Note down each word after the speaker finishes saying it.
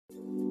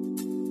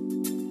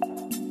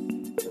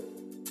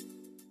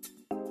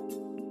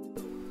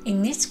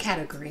In this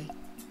category,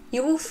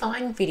 you will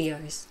find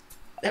videos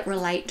that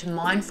relate to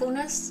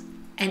mindfulness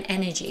and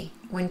energy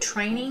when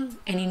training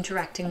and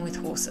interacting with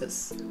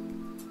horses.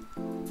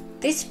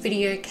 This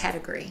video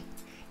category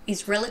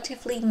is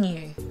relatively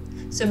new,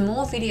 so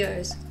more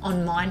videos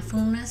on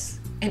mindfulness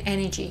and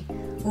energy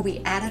will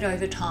be added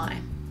over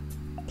time.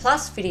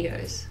 Plus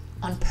videos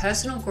on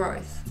personal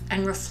growth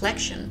and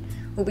reflection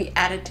will be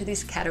added to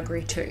this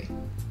category too.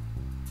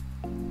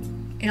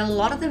 In a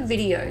lot of the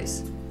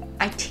videos,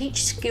 I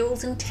teach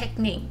skills and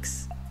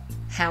techniques.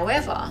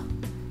 However,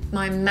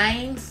 my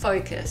main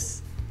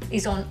focus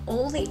is on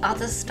all the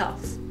other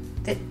stuff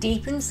that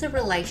deepens the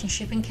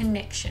relationship and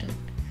connection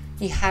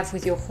you have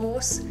with your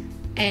horse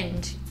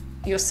and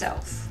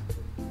yourself.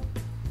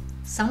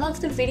 Some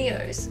of the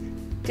videos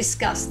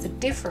discuss the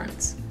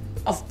difference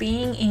of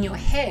being in your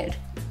head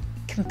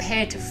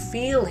compared to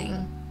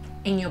feeling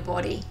in your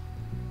body.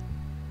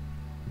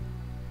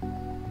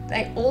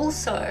 They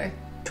also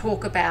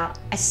talk about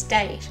a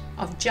state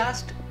of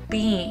just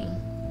being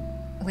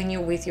when you're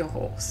with your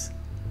horse.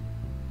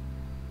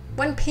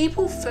 When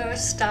people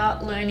first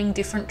start learning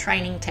different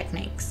training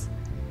techniques,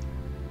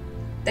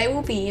 they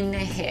will be in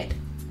their head,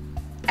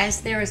 as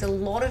there is a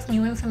lot of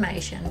new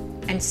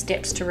information and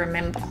steps to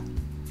remember.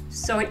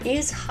 So it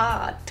is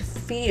hard to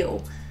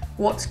feel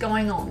what's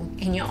going on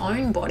in your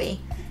own body,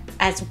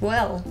 as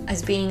well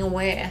as being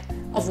aware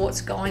of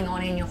what's going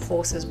on in your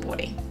horse's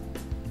body.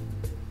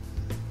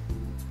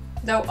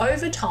 Though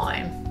over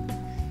time,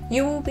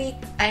 you will be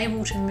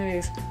able to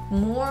move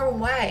more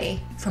away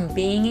from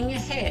being in your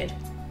head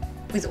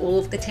with all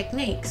of the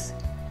techniques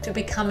to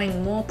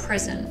becoming more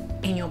present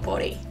in your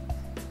body.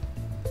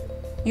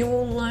 You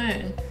will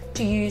learn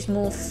to use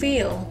more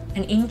feel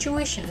and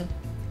intuition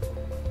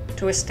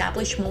to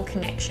establish more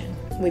connection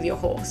with your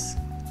horse.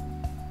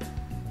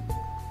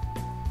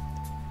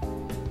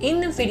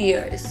 In the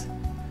videos,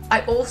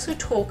 I also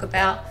talk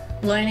about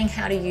learning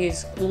how to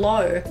use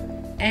low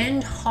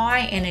and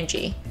high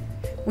energy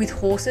with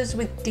horses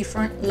with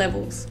different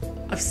levels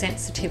of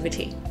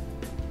sensitivity.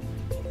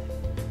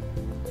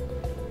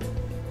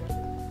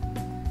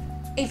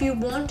 If you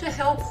want to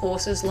help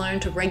horses learn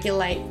to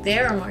regulate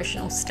their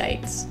emotional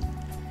states,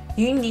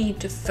 you need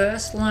to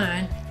first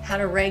learn how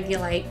to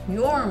regulate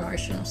your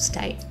emotional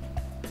state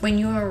when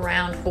you're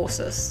around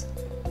horses.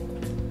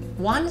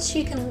 Once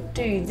you can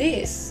do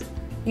this,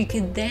 you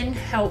can then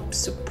help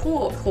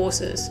support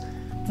horses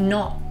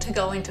not to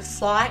go into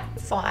flight,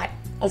 fight,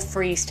 or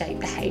freeze state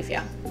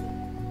behavior.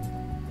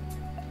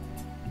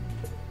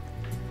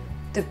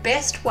 The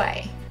best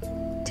way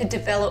to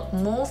develop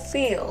more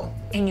feel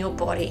in your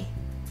body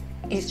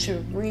is to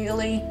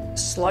really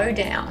slow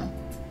down,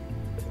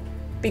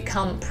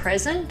 become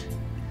present,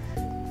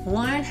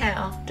 learn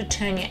how to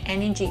turn your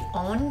energy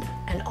on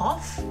and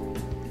off,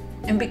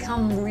 and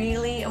become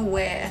really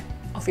aware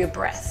of your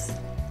breath.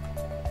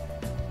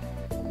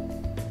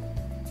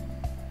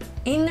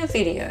 In the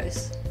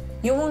videos,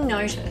 you will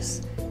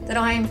notice that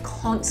I am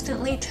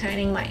constantly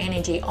turning my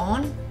energy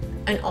on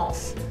and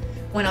off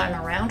when I'm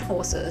around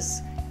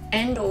horses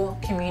and/or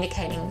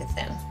communicating with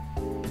them.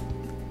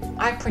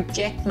 I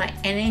project my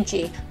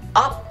energy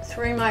up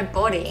through my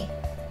body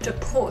to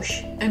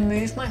push and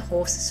move my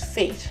horse's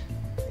feet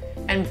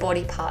and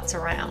body parts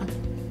around.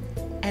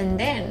 And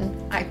then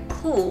I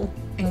pull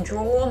and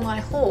draw my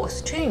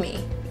horse to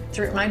me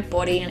through my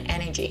body and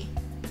energy.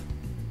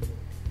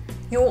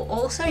 You will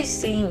also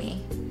see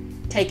me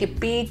take a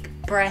big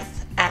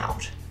breath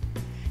out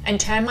and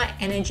turn my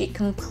energy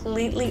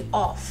completely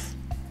off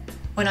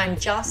when I'm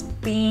just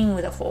being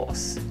with a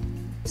horse,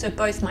 so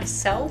both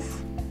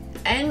myself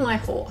and my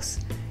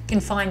horse can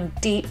find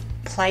deep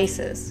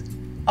places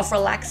of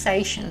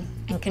relaxation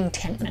and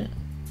contentment.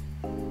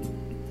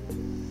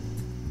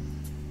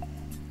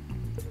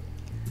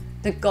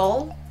 The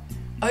goal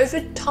over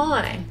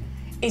time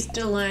is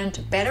to learn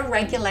to better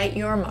regulate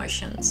your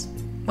emotions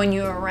when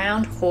you're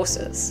around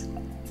horses,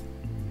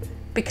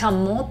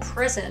 become more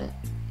present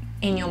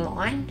in your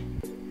mind,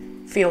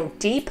 feel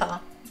deeper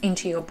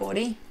into your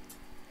body,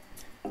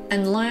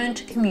 and learn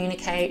to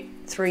communicate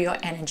through your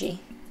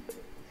energy.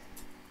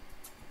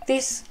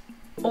 This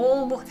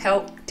all will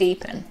help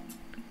deepen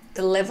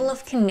the level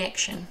of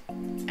connection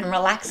and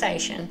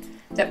relaxation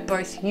that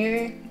both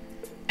you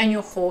and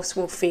your horse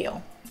will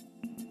feel.